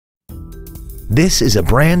This is a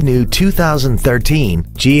brand new 2013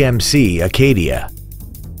 GMC Acadia.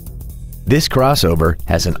 This crossover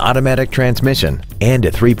has an automatic transmission and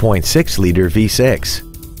a 3.6-liter V6.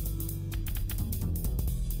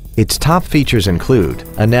 Its top features include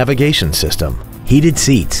a navigation system, heated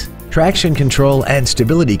seats, traction control and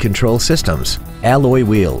stability control systems, alloy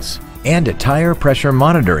wheels, and a tire pressure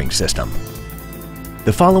monitoring system.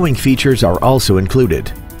 The following features are also included: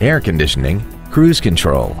 air conditioning, cruise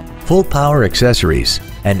control, full power accessories,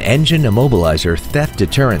 an engine immobilizer theft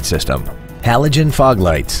deterrent system, halogen fog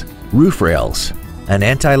lights, roof rails, an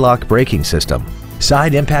anti-lock braking system,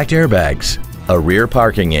 side impact airbags, a rear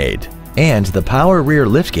parking aid, and the power rear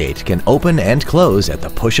liftgate can open and close at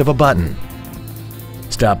the push of a button.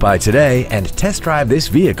 Stop by today and test drive this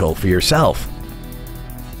vehicle for yourself.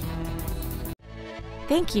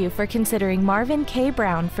 Thank you for considering Marvin K.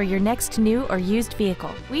 Brown for your next new or used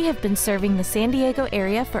vehicle. We have been serving the San Diego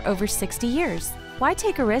area for over 60 years. Why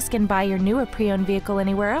take a risk and buy your new or pre-owned vehicle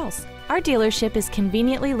anywhere else? Our dealership is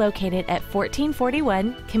conveniently located at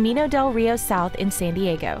 1441 Camino Del Rio South in San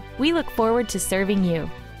Diego. We look forward to serving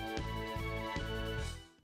you.